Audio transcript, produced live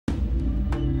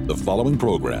The following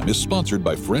program is sponsored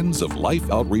by Friends of Life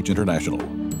Outreach International.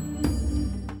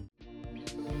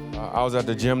 I was at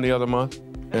the gym the other month,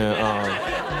 and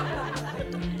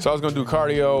so I was gonna do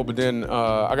cardio, but then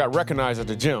I got recognized at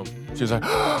the gym. She was like,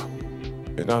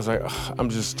 and I was like, I'm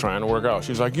just trying to work out.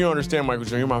 She was like, you don't understand, Michael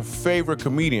Jr., you're my favorite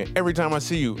comedian. Every time I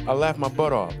see you, I laugh my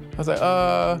butt off. I was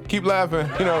like, keep laughing,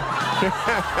 you know.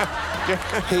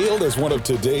 Hailed as one of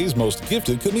today's most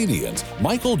gifted comedians,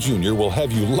 Michael Jr. will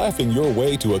have you laughing your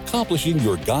way to accomplishing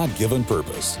your God-given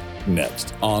purpose.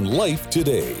 Next on Life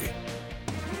Today.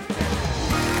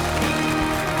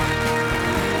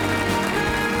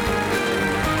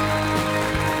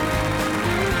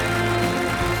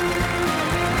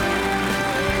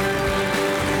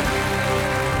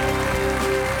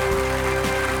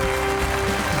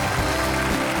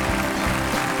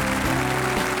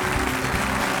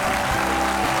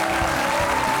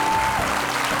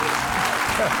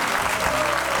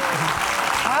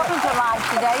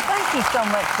 Thank you so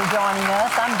much for joining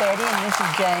us. I'm Betty and this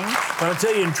is James. Well, I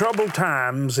tell you, in troubled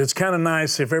times, it's kind of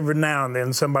nice if every now and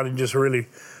then somebody just really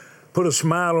put a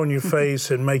smile on your face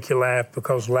and make you laugh,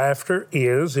 because laughter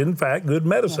is, in fact, good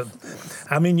medicine.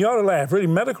 I mean, you ought to laugh. Really,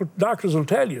 medical doctors will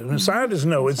tell you, and scientists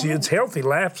know it's healthy.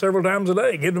 Laugh several times a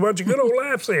day. Get a bunch of good old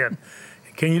laughs in.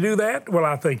 Can you do that? Well,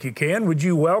 I think you can. Would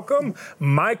you welcome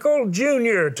Michael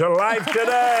Jr. to Life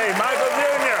Today? Michael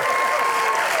Jr.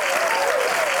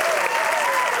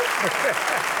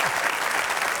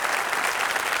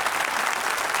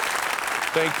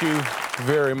 Thank you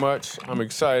very much. I'm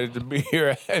excited to be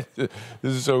here. This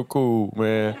is so cool,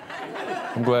 man.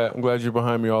 I'm glad you're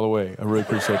behind me all the way. I really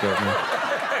appreciate that,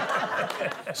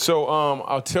 man. So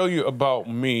I'll tell you about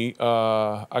me.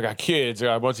 I got kids. I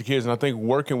got a bunch of kids, and I think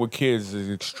working with kids is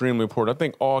extremely important. I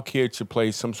think all kids should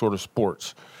play some sort of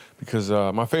sports, because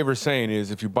my favorite saying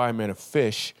is, if you buy a man a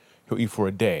fish, he'll eat for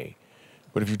a day.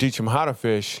 But if you teach him how to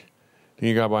fish, then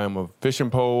you gotta buy him a fishing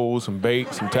pole, some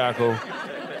bait, some tackle,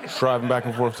 driving back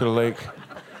and forth to the lake.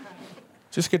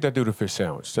 Just get that dude a fish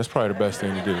sandwich. That's probably the best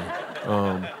thing to do.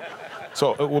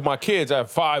 So with my kids, I have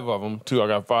 5 of them too. I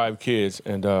got 5 kids,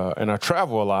 and I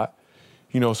travel a lot,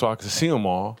 you know, so I can see them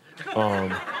all.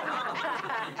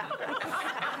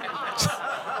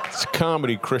 It's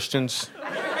comedy, Christians.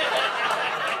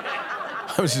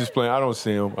 I was just playing. I don't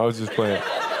see them. I was just playing.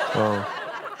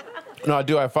 No, I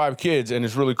do. I have 5 kids, and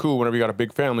it's really cool. Whenever you got a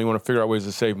big family, you want to figure out ways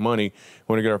to save money.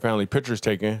 We want to get our family pictures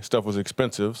taken. Stuff was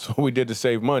expensive, so what we did to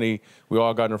save money, we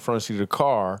all got in the front seat of the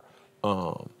car,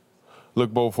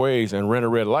 looked both ways, and ran a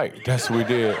red light. That's what we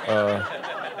did.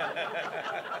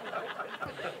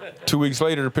 2 weeks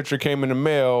later, the picture came in the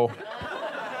mail,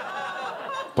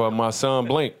 but my son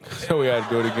blinked, so we had to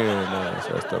do it again.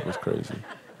 So that stuff was crazy.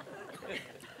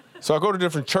 So I go to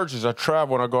different churches. I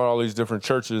travel, and I go to all these different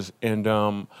churches, and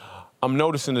I'm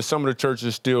noticing that some of the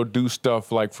churches still do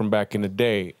stuff like from back in the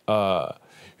day.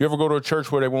 You ever go to a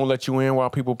church where they won't let you in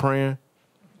while people praying?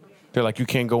 They're like, you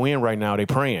can't go in right now, they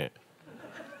praying.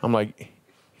 I'm like,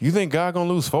 you think God gonna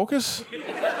lose focus?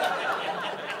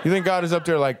 You think God is up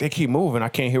there like, they keep moving, I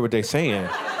can't hear what they saying.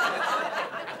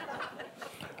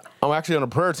 I'm actually on a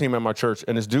prayer team at my church,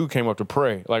 and this dude came up to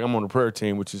pray. Like, I'm on a prayer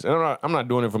team, which is, and I'm not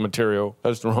doing it for material,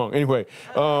 that's wrong. Anyway,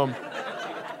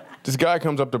 this guy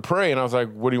comes up to pray, and I was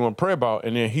like, what do you want to pray about?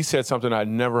 And then he said something I'd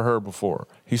never heard before.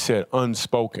 He said,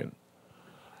 unspoken.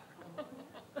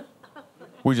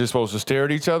 We just supposed to stare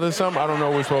at each other or something? I don't know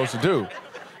what we're supposed to do.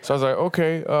 So I was like,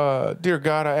 okay, dear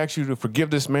God, I ask you to forgive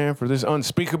this man for this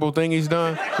unspeakable thing he's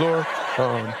done, Lord.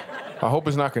 I hope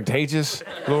it's not contagious,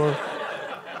 Lord.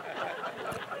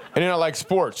 And then I like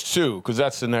sports, too, because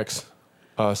that's the next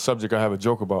subject I have a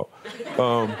joke about.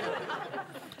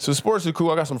 So sports are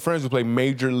cool. I got some friends who play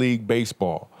Major League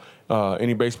Baseball.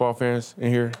 Any baseball fans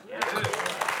in here?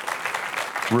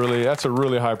 Really? That's a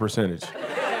really high percentage.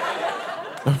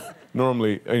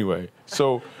 Normally, anyway.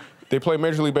 So they play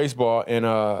Major League Baseball, and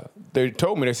they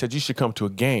told me, they said, you should come to a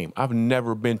game. I've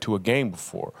never been to a game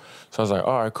before. So I was like,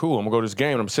 all right, cool. I'm going to go to this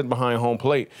game. And I'm sitting behind home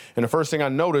plate. And the first thing I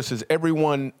noticed is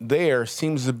everyone there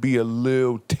seems to be a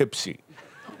little tipsy.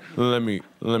 Let me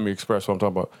express what I'm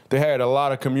talking about. They had a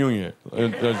lot of communion.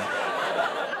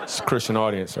 It's a Christian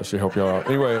audience. I should help y'all out.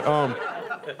 Anyway,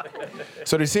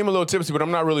 so they seem a little tipsy, but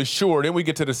I'm not really sure. Then we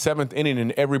get to the 7th inning,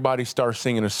 and everybody starts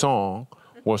singing a song.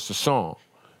 What's the song?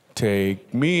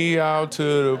 Take me out to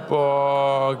the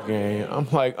ball game. I'm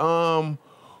like,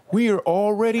 we are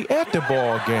already at the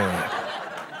ball game.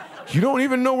 You don't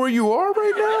even know where you are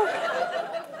right now?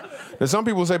 Now, some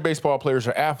people say baseball players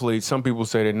are athletes. Some people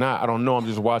say they're not. I don't know. I'm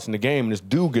just watching the game, and this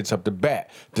dude gets up to bat.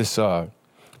 This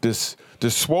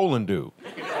swollen dude.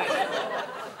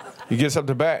 He gets up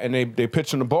to bat, and they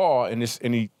pitch him the ball, and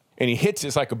he and he hits it.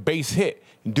 It's like a base hit.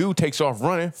 Dude takes off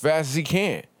running fast as he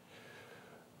can.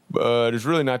 But it's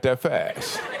really not that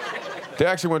fast. They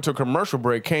actually went to a commercial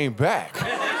break, came back.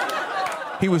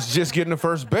 He was just getting to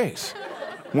first base.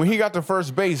 When he got to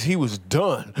first base, he was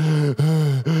done.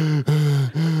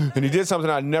 And he did something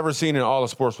I'd never seen in all of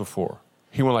sports before.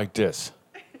 He went like this.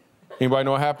 Anybody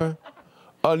know what happened?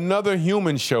 Another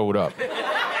human showed up,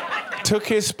 took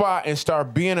his spot, and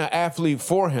started being an athlete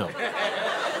for him.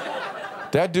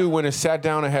 That dude went and sat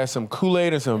down and had some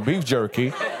Kool-Aid and some beef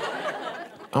jerky.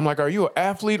 I'm like, are you an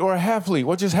athlete or a half-leet?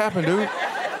 What just happened, dude?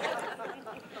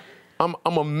 I'm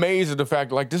amazed at the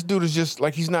fact, like, this dude is just,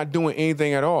 like, he's not doing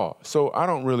anything at all. So I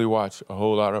don't really watch a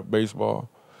whole lot of baseball.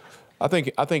 I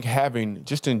think having,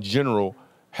 just in general,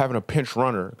 having a pinch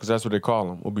runner, because that's what they call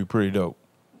them, would be pretty dope.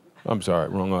 I'm sorry,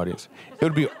 wrong audience.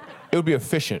 It would be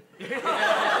efficient.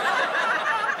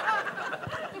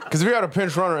 Because if you had a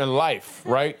pinch runner in life,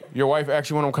 right? Your wife asks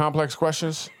you one of them complex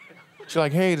questions. She's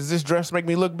like, hey, does this dress make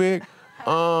me look big?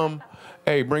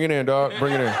 Hey, bring it in, dog.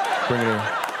 Bring it in. Bring it in.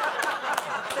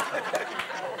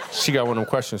 She got one of them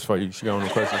questions for you.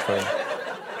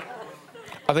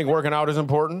 I think working out is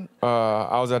important.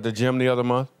 I was at the gym the other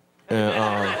month, and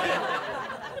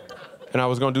I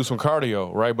was gonna do some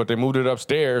cardio, right? But they moved it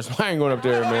upstairs. I ain't going up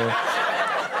there, man.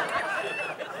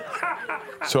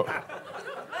 So,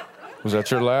 was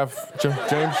that your laugh,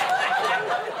 James?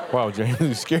 Wow, James,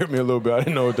 you scared me a little bit. I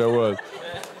didn't know what that was.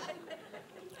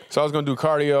 So I was gonna do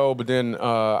cardio, but then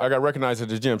I got recognized at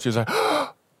the gym. She was like,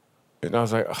 and I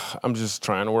was like, I'm just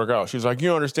trying to work out. She was like, you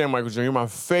don't understand, Michael Jr., you're my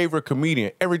favorite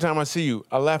comedian. Every time I see you,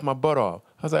 I laugh my butt off.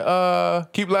 I was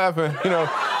like, keep laughing, you know.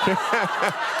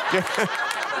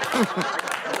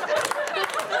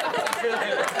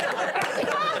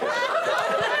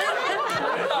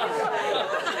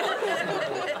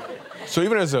 So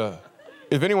even if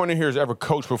anyone in here has ever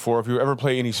coached before, if you ever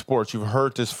play any sports, you've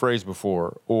heard this phrase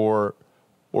before, or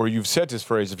you've said this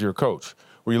phrase if you're a coach,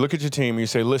 where you look at your team and you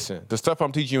say, listen, the stuff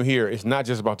I'm teaching you here is not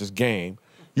just about this game.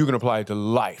 You can apply it to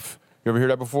life. You ever hear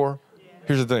that before? Yeah.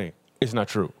 Here's the thing. It's not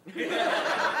true.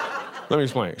 Let me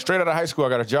explain. Straight out of high school, I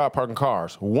got a job parking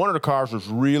cars. One of the cars was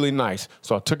really nice,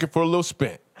 so I took it for a little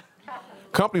spin.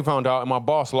 Company found out, and my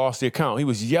boss lost the account. He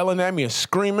was yelling at me and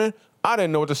screaming. I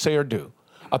didn't know what to say or do.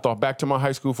 I thought back to my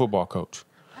high school football coach.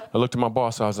 I looked at my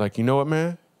boss. I was like, you know what,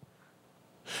 man?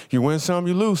 You win some,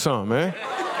 you lose some, man.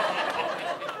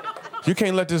 You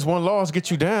can't let this one loss get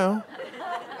you down.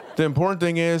 The important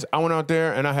thing is I went out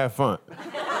there and I had fun.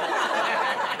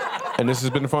 And this has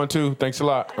been fun, too. Thanks a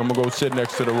lot. I'm going to go sit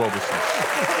next to the Robison.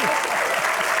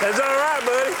 That's all right,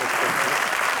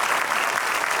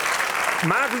 buddy.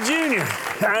 Michael Jr.,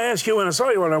 I asked you when I saw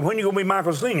you one time, when you going to be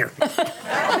Michael Sr.?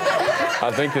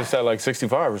 I think it's at like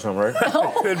 65 or something, right?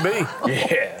 Could be.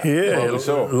 Yeah. Yeah. Probably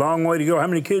so. Long way to go. How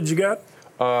many kids you got?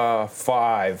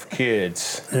 5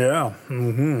 kids. Yeah.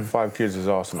 Mm-hmm. 5 kids is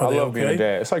awesome. I love being a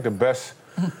dad. It's like the best.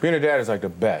 Being a dad is like the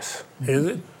best. Is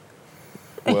it?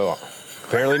 Well,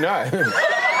 apparently not. My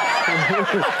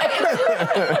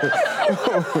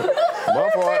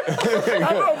fault. I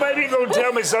thought maybe you're going to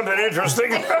tell me something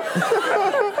interesting.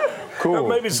 Cool. Or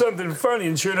maybe something funny,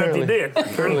 and sure enough you did.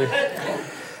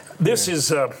 This is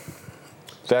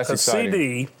That's a exciting.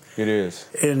 CD. It is.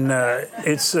 And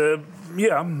it's,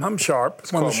 yeah, I'm sharp.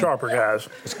 It's one of the sharper guys.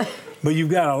 But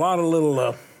you've got a lot of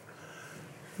little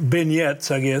vignettes,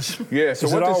 I guess. Yeah, so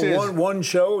is what it this all is, one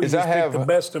show? Or is you I just have pick the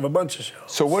best of a bunch of shows?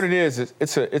 So what it is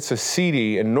it's a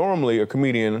CD, and normally a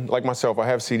comedian like myself, I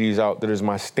have CDs out that is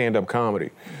my stand-up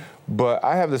comedy. But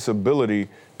I have this ability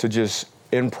to just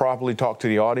improperly talk to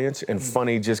the audience, and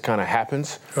funny just kind of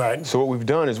happens. Right. So what we've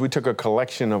done is we took a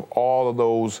collection of all of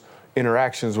those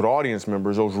interactions with audience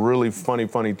members, those really funny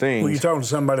things. Well, you're talking to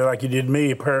somebody like you did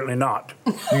me, apparently not.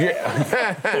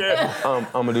 Yeah. Yeah. I'm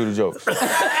gonna do the jokes.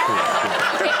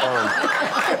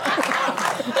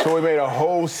 So we made a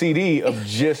whole CD of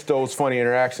just those funny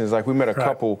interactions. Like we met a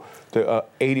couple. The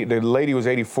lady was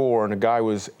 84 and the guy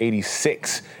was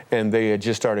 86, and they had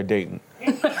just started dating.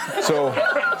 So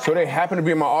they happened to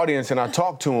be in my audience, and I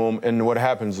talked to them, and what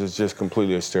happens is just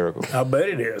completely hysterical. I bet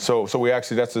it is. So we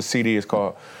actually, that's the CD. It's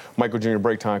called Michael Jr.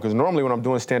 Break Time. Because normally when I'm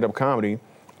doing stand-up comedy,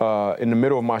 in the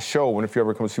middle of my show, and if you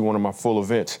ever come see one of my full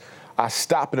events, I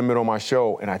stop in the middle of my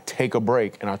show and I take a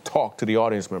break and I talk to the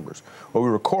audience members. Well, we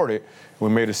record it. We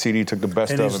made a CD, took the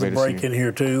best and of it, is the made a break CD. in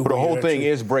here too? But the whole thing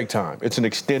is break time. It's an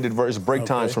extended version. It's break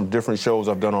times from different shows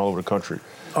I've done all over the country.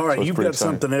 All right, So you've got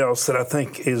exciting. something else that I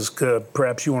think is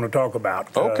perhaps you want to talk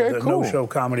about. Okay, the cool. no-show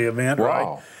comedy event, Wow.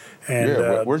 right? And,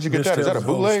 Yeah, where'd you get this that? Is that a tells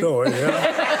the whole bootleg? story,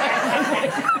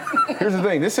 yeah. Here's the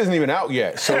thing. This isn't even out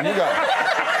yet. So you got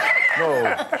No,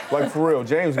 like for real,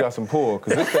 James got some pull,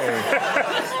 because this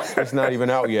thing, it's not even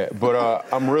out yet. But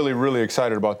I'm really, really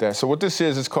excited about that. So what this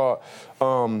is, it's called,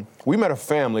 we met a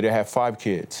family that had 5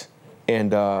 kids,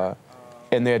 and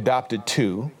they adopted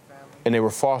 2, and they were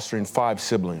fostering 5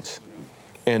 siblings.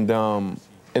 And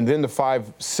then the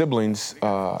 5 siblings,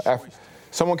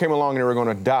 someone came along and they were going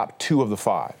to adopt 2 of the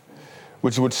 5,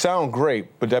 which would sound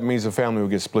great, but that means the family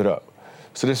would get split up.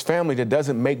 So this family that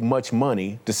doesn't make much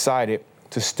money decided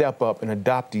to step up and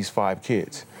adopt these 5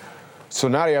 kids. So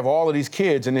now they have all of these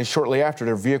kids, and then shortly after,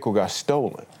 their vehicle got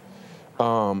stolen.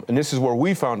 And this is where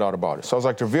we found out about it. So I was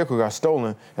like, their vehicle got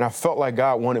stolen, and I felt like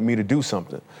God wanted me to do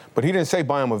something. But he didn't say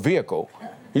buy them a vehicle.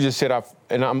 He just said,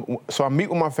 so I meet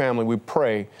with my family, we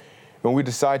pray, and what we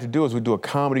decide to do is we do a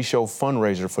comedy show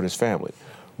fundraiser for this family.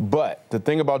 But the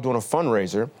thing about doing a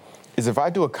fundraiser is if I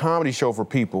do a comedy show for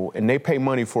people and they pay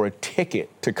money for a ticket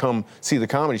to come see the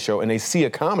comedy show and they see a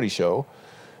comedy show,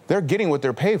 they're getting what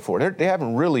they're paid for. They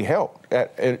haven't really helped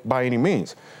by any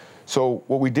means. So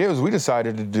what we did was we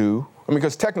decided to do,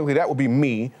 because technically that would be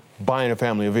me buying a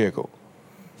family a vehicle.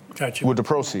 Gotcha. With the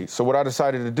proceeds. So what I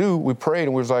decided to do, we prayed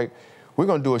and we was like, we're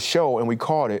gonna do a show, and we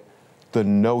called it the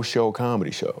No-Show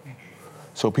Comedy Show.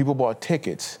 So people bought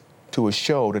tickets to a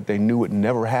show that they knew would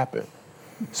never happen.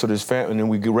 So this family, and then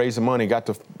we raised the money, got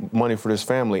the money for this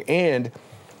family, and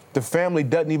the family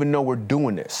doesn't even know we're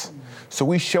doing this. So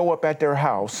we show up at their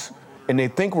house, and they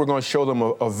think we're going to show them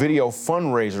a video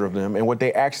fundraiser of them, and what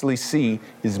they actually see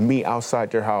is me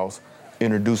outside their house,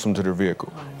 introduce them to their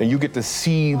vehicle, and you get to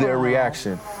see their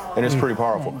reaction, and it's pretty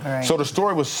powerful. Right. So the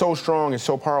story was so strong and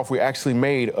so powerful, we actually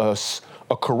made a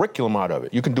curriculum out of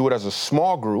it. You can do it as a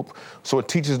small group, so it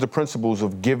teaches the principles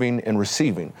of giving and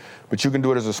receiving. But you can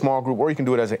do it as a small group, or you can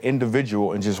do it as an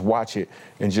individual and just watch it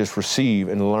and just receive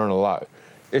and learn a lot.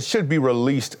 It should be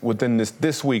released within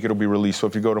this week. It'll be released. So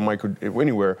if you go to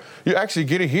anywhere, you actually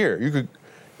get it here. You could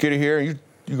get it here, and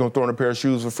you're gonna throw in a pair of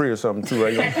shoes for free or something too,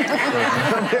 right?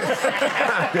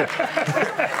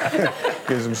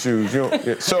 Get some shoes.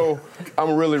 So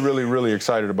I'm really, really, really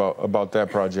excited about that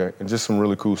project, and just some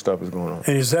really cool stuff is going on.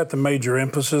 And is that the major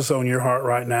emphasis on your heart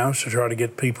right now, is to try to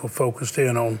get people focused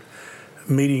in on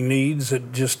meeting needs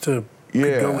that just could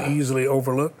go easily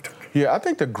overlooked? Yeah, I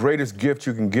think the greatest gift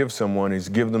you can give someone is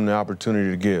give them the opportunity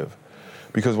to give.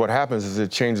 Because what happens is it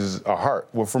changes a heart.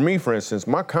 Well, for me, for instance,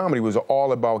 my comedy was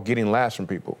all about getting laughs from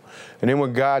people. And then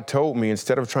when God told me,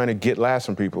 instead of trying to get laughs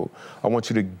from people, I want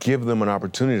you to give them an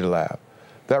opportunity to laugh.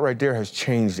 That right there has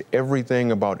changed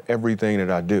everything about everything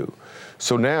that I do.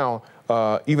 So now,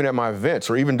 even at my events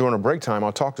or even during a break time,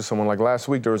 I'll talk to someone. Like last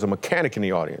week, there was a mechanic in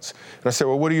the audience. And I said,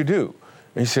 well, what do you do?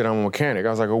 And he said, I'm a mechanic. I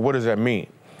was like, well, what does that mean?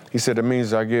 He said, it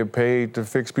means I get paid to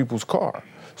fix people's car.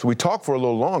 So we talked for a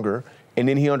little longer, and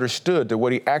then he understood that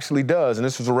what he actually does, and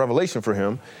this was a revelation for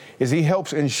him, is he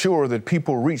helps ensure that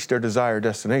people reach their desired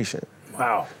destination.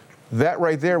 Wow. That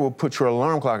right there will put your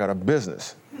alarm clock out of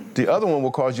business. The other one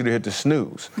will cause you to hit the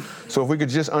snooze. So if we could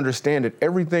just understand that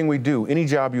everything we do, any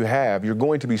job you have, you're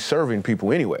going to be serving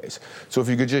people anyways. So if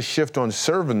you could just shift on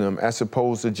serving them as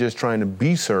opposed to just trying to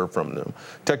be served from them.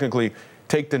 Technically,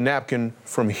 take the napkin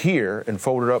from here and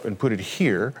fold it up and put it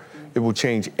here. It will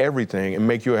change everything and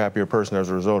make you a happier person as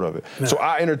a result of it. Yeah. So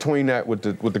I intertwine that with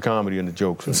the comedy and the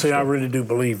jokes. And see, I really do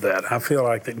believe that. I feel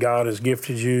like that God has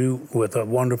gifted you with a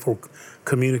wonderful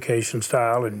communication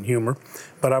style and humor,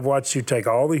 but I've watched you take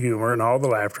all the humor and all the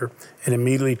laughter and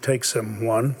immediately take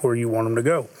someone where you want them to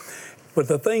go. But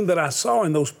the thing that I saw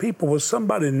in those people was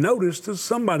somebody noticed us,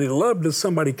 somebody loved us,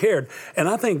 somebody cared. And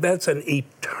I think that's an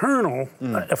eternal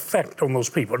effect on those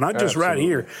people. Not just right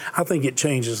here. I think it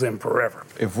changes them forever.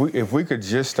 If we could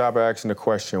just stop asking the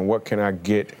question, what can I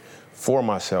get for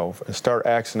myself, and start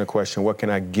asking the question, what can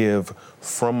I give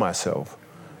from myself,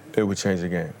 it would change the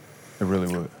game. It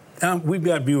really would. We've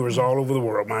got viewers all over the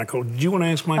world, Michael. Do you want to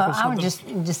ask Michael something? I was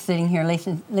just sitting here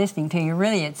listening to you.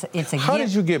 Really, it's a gift. How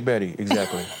did you get Betty,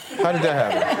 exactly? How did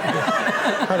that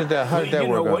happen? How did that work out? You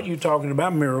know what you're talking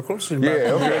about, miracles. And okay.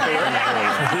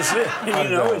 That's it.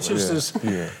 And, it's just this,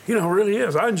 it really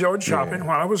is. I enjoyed shopping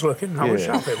while I was looking. I was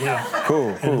shopping, Cool.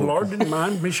 And the Lord didn't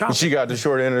mind me shopping. She got the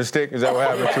short end of the stick? Is that what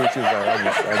happened to her? She was like, I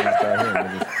just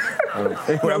got him.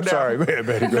 Anyway, I'm sorry. Go ahead,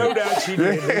 Betty. No doubt she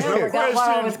did. I forgot what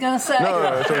I was going to say.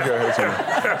 No, it's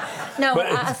okay. No,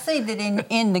 I see that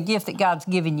in the gift that God's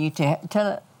given you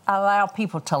to allow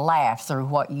people to laugh through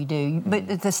what you do. But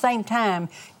at the same time,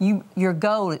 your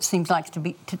goal, it seems like,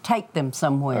 to take them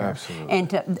somewhere. Absolutely. And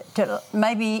to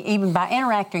maybe even by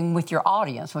interacting with your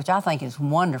audience, which I think is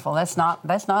wonderful. That's not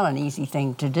an easy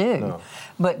thing to do. No.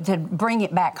 But to bring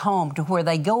it back home to where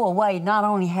they go away not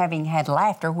only having had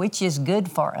laughter, which is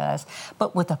good for us,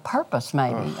 but with a purpose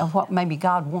maybe of what maybe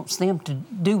God wants them to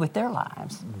do with their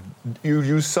lives.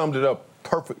 You summed it up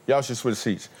perfect. Y'all should switch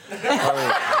seats. I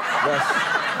mean,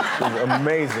 that's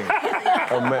amazing.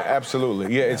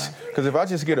 Absolutely. Yeah, it's because if I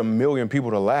just get 1 million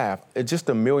people to laugh, it's just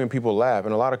 1 million people laugh.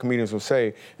 And a lot of comedians will say,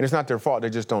 and it's not their fault, they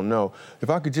just don't know. If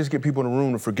I could just get people in the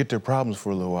room to forget their problems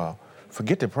for a little while.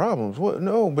 Forget their problems? What?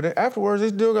 No, but afterwards they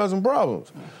still got some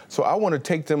problems. So I want to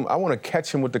take them, I want to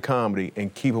catch them with the comedy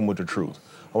and keep them with the truth.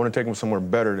 I want to take them somewhere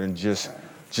better than just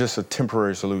a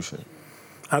temporary solution.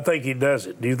 I think he does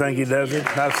it. Do you think he does it?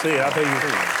 I see it. I think he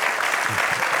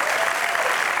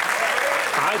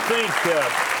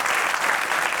does.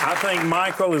 I think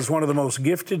Michael is one of the most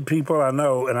gifted people I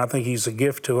know, and I think he's a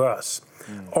gift to us.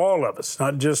 All of us,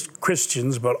 not just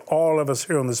Christians, but all of us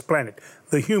here on this planet,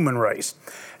 the human race.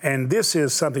 And this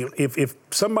is something, if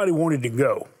somebody wanted to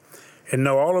go and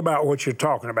know all about what you're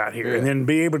talking about here, and then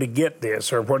be able to get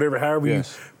this or whatever, however you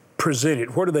present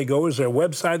it, where do they go? Is there a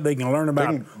website they can learn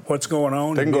about what's going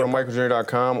on? They can go to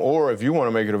michaeljr.com, or if you want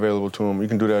to make it available to them, you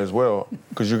can do that as well,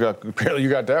 because apparently you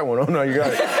got that one. Oh no, you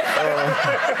got it.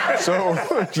 So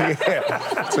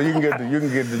you can get the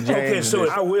James. Okay, so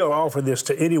I will offer this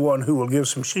to anyone who will give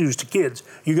some shoes to kids.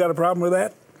 You got a problem with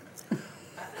that?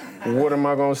 What am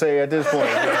I going to say at this point?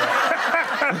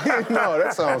 No,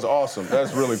 that sounds awesome.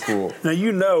 That's really cool. Now,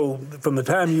 you know, from the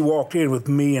time you walked in with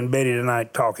me and Betty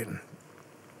tonight talking,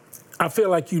 I feel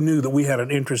like you knew that we had an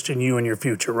interest in you and your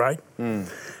future, right?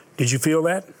 Did you feel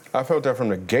that? I felt that from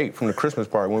the gate, from the Christmas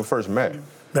party when we first met.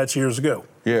 That's years ago.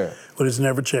 Yeah. But it's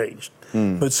never changed.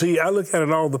 But see, I look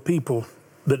at all the people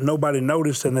that nobody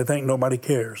noticed and they think nobody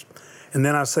cares. And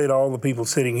then I say to all the people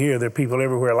sitting here, there are people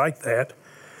everywhere like that.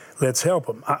 Let's help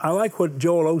them. I like what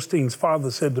Joel Osteen's father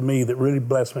said to me that really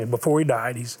blessed me before he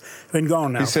died. He's been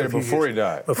gone now. He said it before he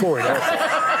died. Before he died.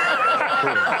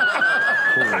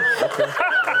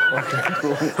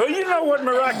 Cool. Well, you know what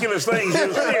miraculous things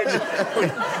you'll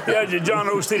see. John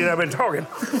Osteen and I have been talking.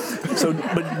 So,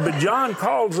 but John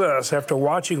calls us after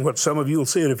watching what some of you will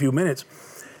see in a few minutes.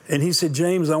 And he said,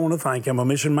 James, I want to thank you. I'm a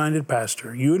mission-minded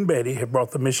pastor. You and Betty have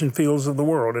brought the mission fields of the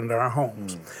world into our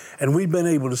homes. And we've been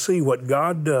able to see what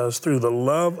God does through the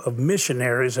love of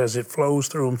missionaries as it flows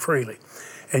through them freely.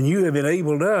 And you have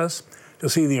enabled us to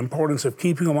see the importance of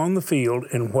keeping them on the field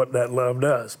and what that love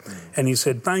does. And he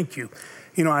said, thank you.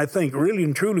 You know, I think really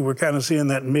and truly we're kind of seeing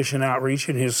that mission outreach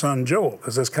in his son Joel,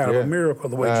 because that's kind of a miracle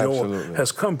the way Joel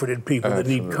has comforted people that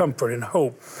need comfort and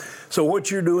hope. So what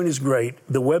you're doing is great.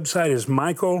 The website is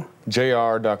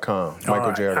michaeljr.com.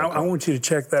 michaeljr.com. I want you to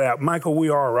check that out. Michael, we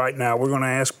are right now. We're going to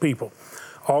ask people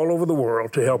all over the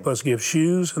world to help us give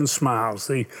shoes and smiles.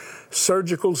 The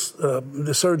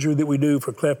surgery that we do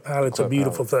for cleft palate's a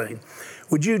beautiful thing.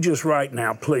 Would you just right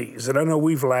now, please, and I know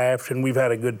we've laughed and we've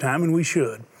had a good time, and we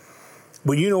should,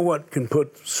 but you know what can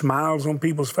put smiles on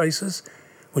people's faces?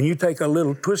 When you take a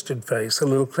little twisted face, a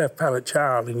little cleft palate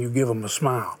child, and you give them a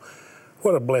smile.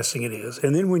 What a blessing it is.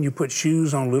 And then when you put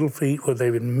shoes on little feet where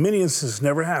they've in many instances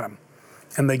never had them,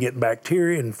 and they get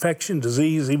bacteria, infection,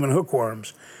 disease, even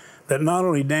hookworms, that not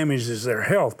only damages their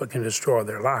health, but can destroy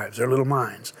their lives, their little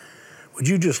minds. Would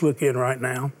you just look in right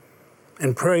now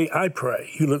and pray? I pray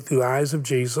you look through the eyes of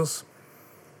Jesus,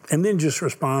 and then just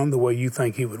respond the way you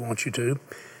think he would want you to.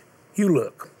 You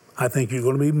look. I think you're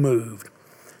going to be moved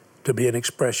to be an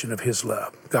expression of his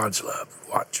love, God's love.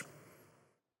 Watch.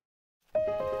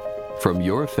 From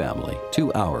your family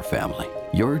to our family,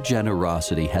 your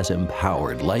generosity has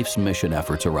empowered life's mission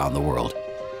efforts around the world.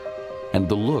 And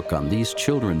the look on these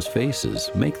children's faces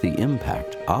make the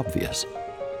impact obvious.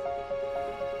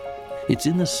 It's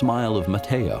in the smile of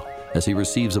Mateo as he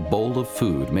receives a bowl of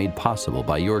food made possible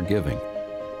by your giving,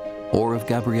 or of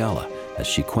Gabriella as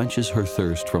she quenches her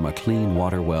thirst from a clean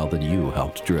water well that you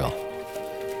helped drill.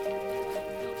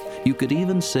 You could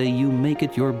even say you make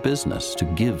it your business to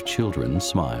give children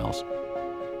smiles.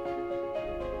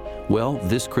 Well,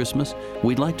 this Christmas,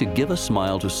 we'd like to give a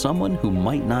smile to someone who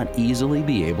might not easily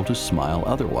be able to smile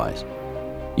otherwise.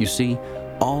 You see,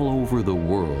 all over the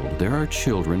world, there are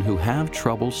children who have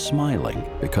trouble smiling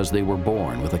because they were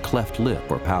born with a cleft lip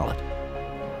or palate.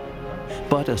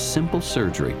 But a simple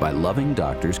surgery by loving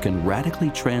doctors can radically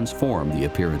transform the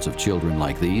appearance of children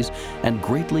like these and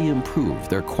greatly improve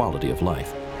their quality of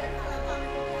life.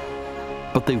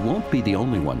 But they won't be the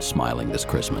only ones smiling this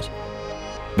Christmas.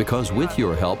 Because with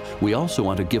your help, we also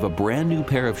want to give a brand new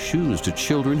pair of shoes to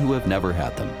children who have never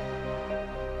had them.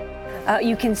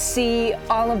 You can see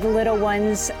all of the little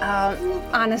ones.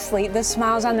 Honestly, the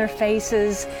smiles on their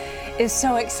faces is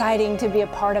so exciting to be a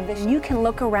part of this. You can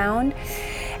look around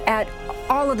at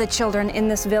all of the children in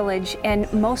this village,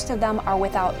 and most of them are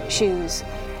without shoes.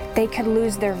 They could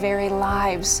lose their very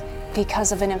lives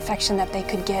because of an infection that they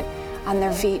could get on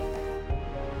their feet.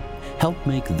 Help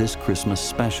make this Christmas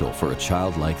special for a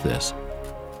child like this.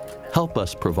 Help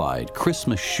us provide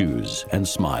Christmas shoes and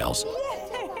smiles.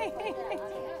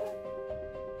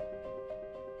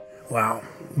 Wow.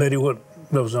 Betty, what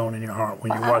goes on in your heart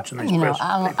when you're watching these Christmas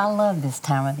pictures? I love this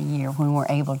time of the year when we're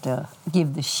able to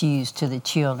give the shoes to the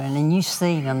children. And you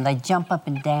see them, they jump up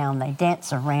and down, they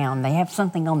dance around, they have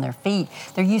something on their feet.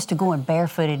 They're used to going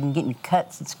barefooted and getting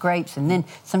cuts and scrapes, and then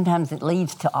sometimes it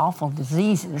leads to awful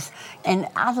diseases. And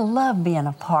I love being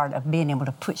a part of being able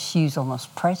to put shoes on those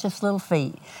precious little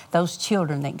feet, those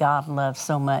children that God loves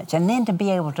so much. And then to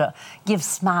be able to give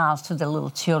smiles to the little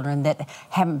children that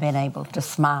haven't been able to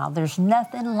smile. There's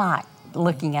nothing like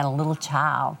looking at a little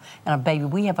child and a baby.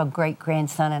 We have a great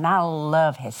grandson, and I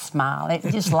love his smile. It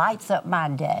just lights up my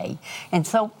day. And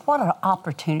so what an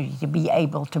opportunity to be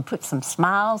able to put some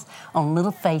smiles on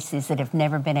little faces that have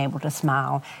never been able to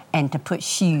smile, and to put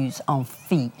shoes on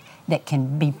feet that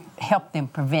can help them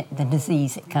prevent the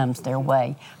disease that comes their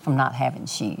way from not having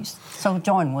shoes. So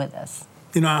join with us.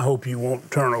 You know, I hope you won't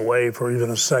turn away for even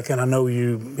a second. I know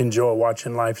you enjoy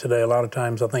watching Life Today. A lot of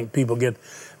times I think people get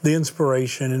the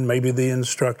inspiration and maybe the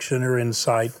instruction or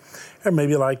insight, or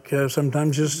maybe like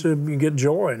sometimes just you get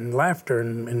joy and laughter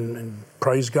and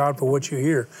praise God for what you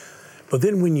hear. But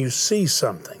then when you see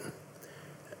something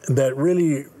that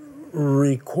really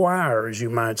requires, you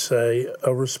might say,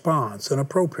 a response, an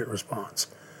appropriate response,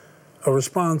 a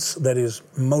response that is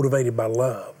motivated by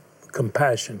love,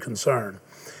 compassion, concern.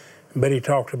 Betty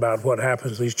talked about what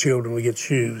happens to these children when we get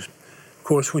shoes. Of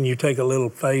course, when you take a little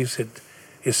face, it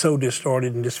is so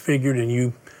distorted and disfigured, and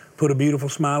you put a beautiful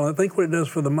smile on it. Think what it does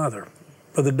for the mother,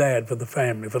 for the dad, for the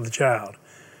family, for the child.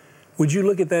 Would you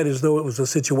look at that as though it was a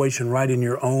situation right in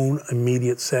your own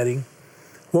immediate setting?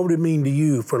 What would it mean to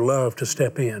you for love to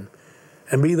step in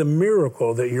and be the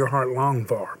miracle that your heart longed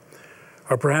for?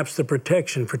 Or perhaps the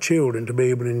protection for children to be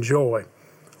able to enjoy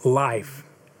life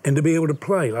and to be able to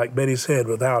play, like Betty said,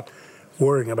 without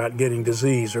worrying about getting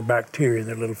disease or bacteria in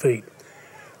their little feet.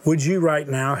 Would you right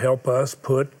now help us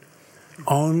put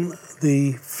on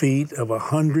the feet of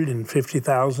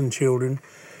 150,000 children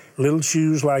little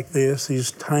shoes like this,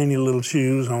 these tiny little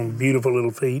shoes on beautiful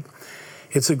little feet?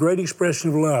 It's a great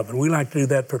expression of love, and we like to do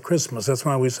that for Christmas. That's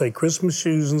why we say Christmas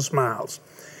shoes and smiles.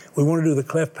 We want to do the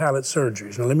cleft palate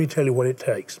surgeries. Now let me tell you what it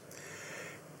takes.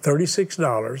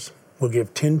 $36 will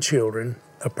give 10 children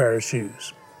a pair of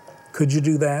shoes. Could you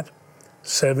do that?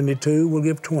 72 will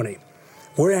give 20.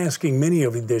 We're asking many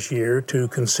of you this year to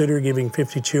consider giving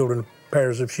 50 children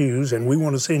pairs of shoes, and we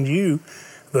want to send you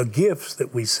the gifts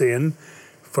that we send.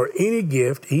 For any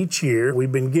gift each year,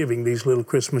 we've been giving these little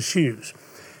Christmas shoes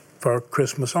for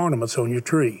Christmas ornaments on your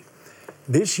tree.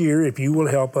 This year, if you will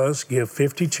help us give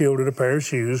 50 children a pair of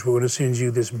shoes, we're going to send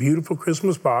you this beautiful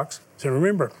Christmas box. So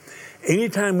remember,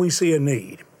 anytime we see a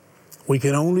need, we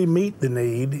can only meet the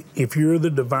need if you're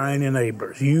the divine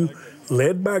enablers. You,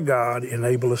 led by God,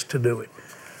 enable us to do it.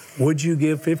 Would you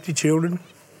give 50 children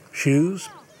shoes?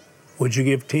 Would you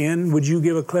give 10? Would you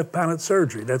give a cleft palate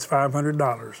surgery? That's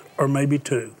 $500, or maybe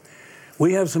 2.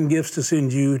 We have some gifts to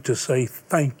send you to say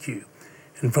thank you.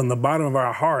 And from the bottom of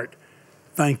our heart,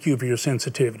 thank you for your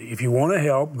sensitivity. If you want to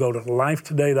help, go to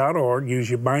lifetoday.org, use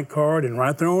your bank card, and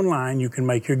right there online you can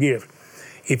make your gift.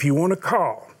 If you want to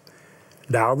call,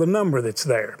 dial the number that's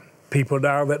there. People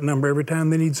dial that number every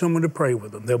time they need someone to pray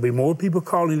with them. There'll be more people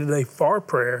calling today for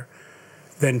prayer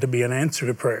than to be an answer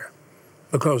to prayer,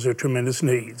 because there are tremendous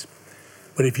needs.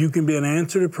 But if you can be an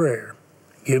answer to prayer,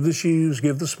 give the shoes,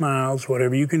 give the smiles,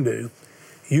 whatever you can do,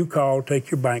 you call,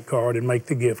 take your bank card, and make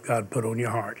the gift God put on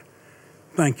your heart.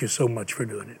 Thank you so much for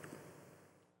doing it.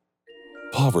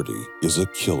 Poverty is a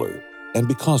killer, and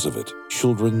because of it,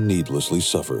 children needlessly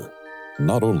suffer,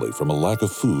 not only from a lack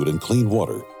of food and clean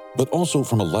water, but also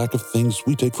from a lack of things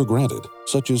we take for granted,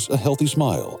 such as a healthy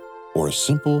smile or a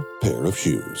simple pair of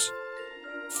shoes.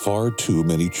 Far too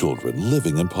many children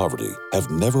living in poverty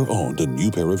have never owned a new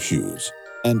pair of shoes.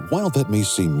 And while that may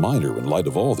seem minor in light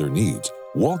of all their needs,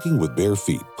 walking with bare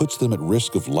feet puts them at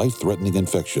risk of life-threatening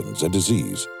infections and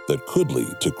disease that could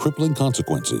lead to crippling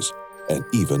consequences and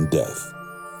even death.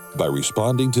 By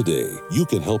responding today, you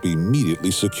can help immediately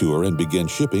secure and begin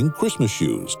shipping Christmas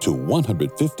shoes to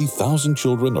 150,000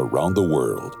 children around the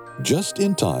world, just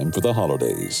in time for the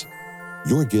holidays.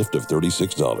 Your gift of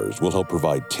 $36 will help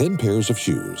provide 10 pairs of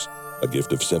shoes. A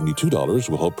gift of $72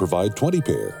 will help provide 20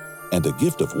 pair. And a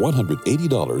gift of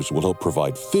 $180 will help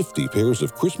provide 50 pairs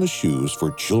of Christmas shoes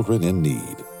for children in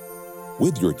need.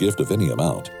 With your gift of any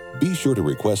amount, be sure to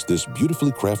request this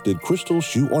beautifully crafted crystal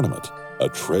shoe ornament, a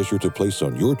treasure to place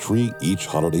on your tree each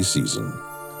holiday season.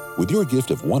 With your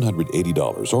gift of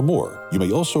 $180 or more, you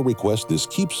may also request this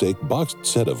keepsake boxed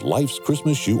set of Life's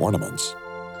Christmas shoe ornaments.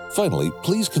 Finally,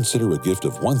 please consider a gift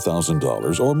of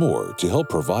 $1,000 or more to help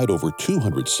provide over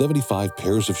 275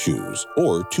 pairs of shoes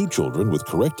or 2 children with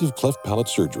corrective cleft palate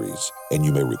surgeries, and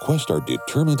you may request our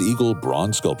Determined Eagle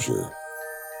bronze sculpture.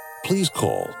 Please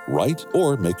call, write,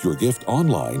 or make your gift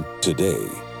online today.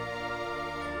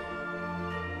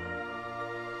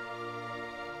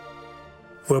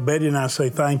 Well, Betty and I say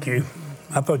thank you.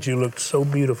 I thought you looked so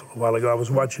beautiful a while ago. I was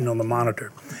watching on the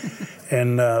monitor,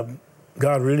 and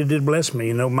God really did bless me.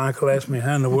 You know, Michael asked me,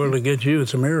 how in the world to get you?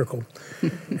 It's a miracle.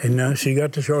 And she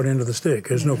got the short end of the stick.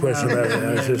 There's no question about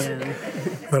it.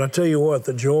 But I tell you what,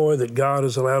 the joy that God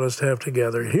has allowed us to have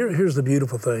together, here's the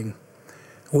beautiful thing.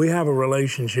 We have a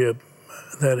relationship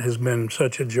that has been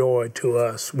such a joy to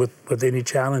us with any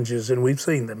challenges, and we've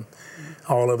seen them.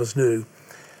 All of us do.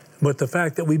 But the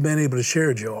fact that we've been able to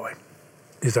share joy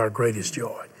is our greatest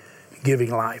joy, giving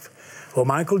life. Well,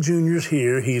 Michael Jr.'s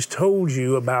here. He's told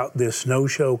you about this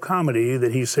no-show comedy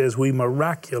that he says we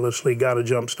miraculously got a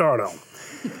jump start on.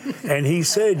 And he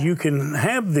said you can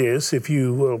have this if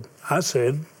you will. I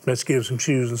said, let's give some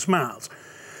shoes and smiles.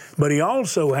 But he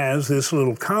also has this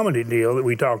little comedy deal that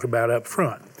we talked about up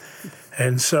front.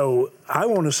 And so I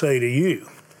want to say to you,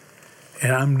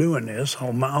 and I'm doing this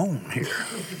on my own here,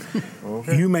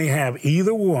 okay. You may have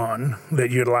either one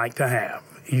that you'd like to have.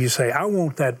 You say, I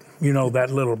want that, you know, that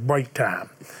little break time.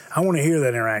 I want to hear that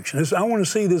interaction. I want to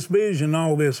see this vision,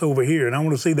 all this over here, and I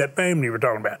want to see that family we're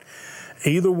talking about.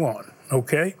 Either one,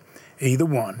 okay? Either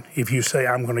one. If you say,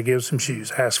 I'm going to give some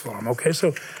shoes, ask for them, okay?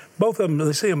 So both of them,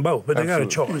 they see them both, but they got a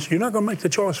choice. You're not going to make the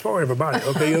choice for everybody,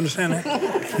 okay? You understand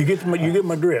that? You get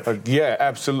my drift? Yeah,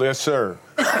 absolutely, yes, sir.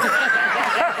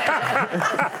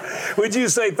 Would you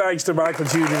say thanks to Michael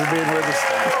Jr. for being with us?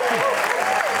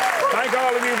 Thank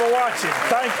all of you for watching.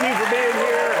 Thank you for being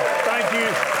here. Thank you.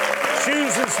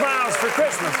 Shoes and smiles for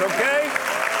Christmas, okay?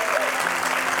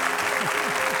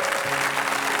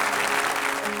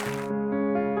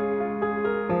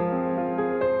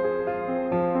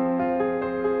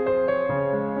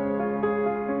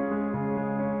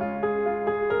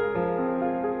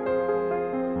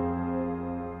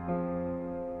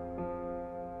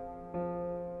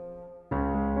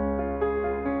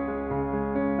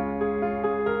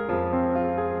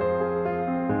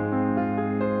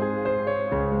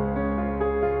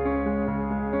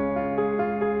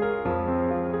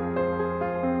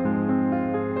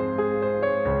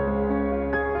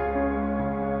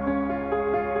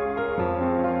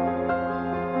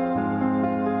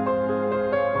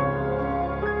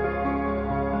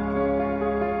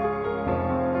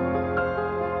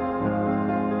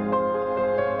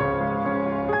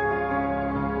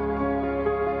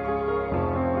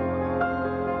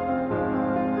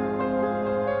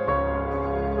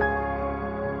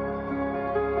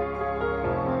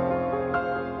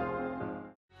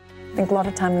 I think a lot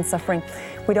of time in suffering,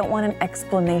 we don't want an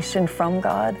explanation from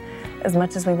God as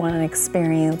much as we want an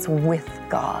experience with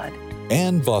God.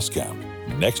 And Voskamp,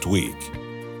 next week.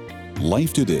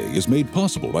 Life Today is made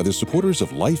possible by the supporters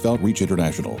of Life Outreach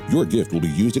International. Your gift will be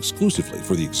used exclusively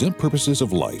for the exempt purposes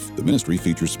of life. The ministry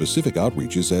features specific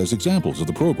outreaches as examples of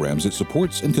the programs it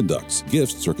supports and conducts.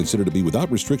 Gifts are considered to be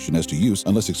without restriction as to use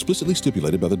unless explicitly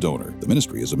stipulated by the donor. The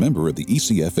ministry is a member of the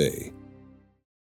ECFA.